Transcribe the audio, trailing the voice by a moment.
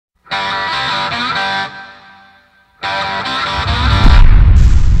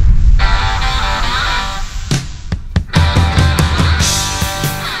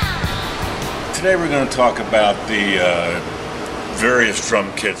Today we're going to talk about the various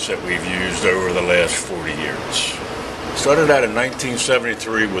drum kits that we've used over the last 40 years. Started out in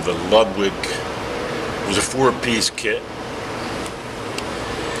 1973 with a Ludwig. It was a 4-piece kit.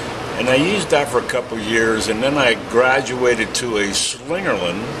 And I used that for a couple years, and then I graduated to a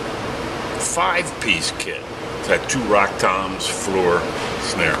Slingerland 5-piece kit. It had 2 rock toms, floor,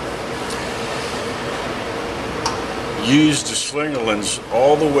 snare. Used the Slingerlands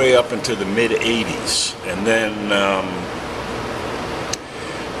all the way up into the mid-80s, and then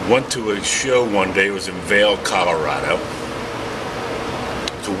went to a show one day. It was in Vail, Colorado.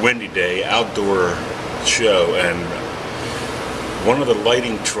 It's a windy day, outdoor show, and one of the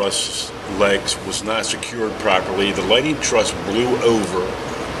lighting truss legs was not secured properly. The lighting truss blew over,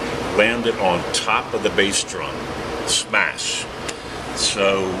 landed on top of the bass drum, smash.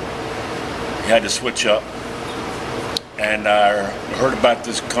 So you had to switch up. And I heard about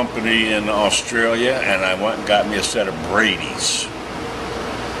this company in Australia, and I went and got me a set of Brady's.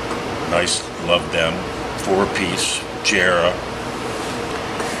 Nice, love them. 4-piece, Jarrah.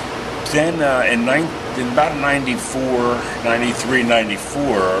 Then in about 93, 94,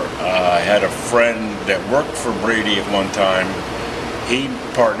 I had a friend that worked for Brady at one time. He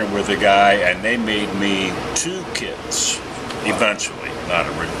partnered with a guy, and they made me 2 kits eventually. Not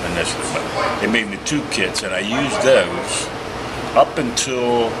initially, but they made me 2 kits, and I used those up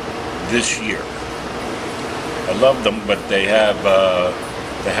until this year. I love them, but they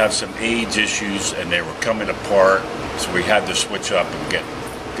have some age issues, and they were coming apart, so we had to switch up and get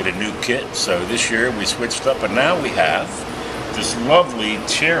a new kit. So this year we switched up, and now we have this lovely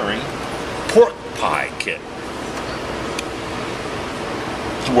cherry pork pie kit.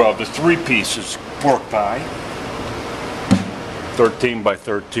 Well, the 3 pieces pork pie. 13 by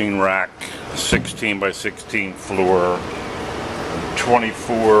 13 rack, 16 by 16 floor,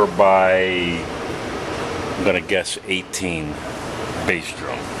 24 by, I'm gonna guess 18 bass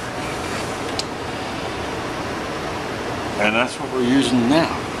drum. And that's what we're using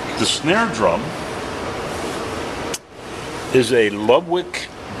now. The snare drum is a Ludwig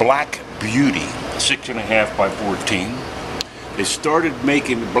Black Beauty, 6.5 by 14. They started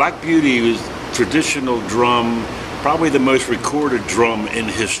making, Black Beauty was traditional drum, probably the most recorded drum in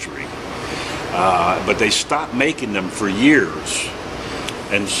history, but they stopped making them for years,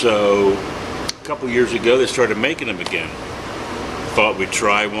 and so a couple years ago they started making them again. Thought we'd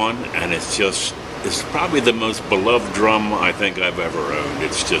try one, and it's probably the most beloved drum I think I've ever owned.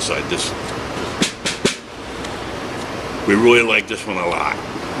 It's just, we really like this one a lot.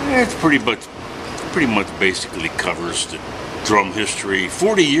 It's pretty much basically covers the drum history,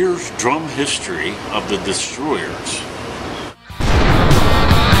 40 years drum history of the Destroyers.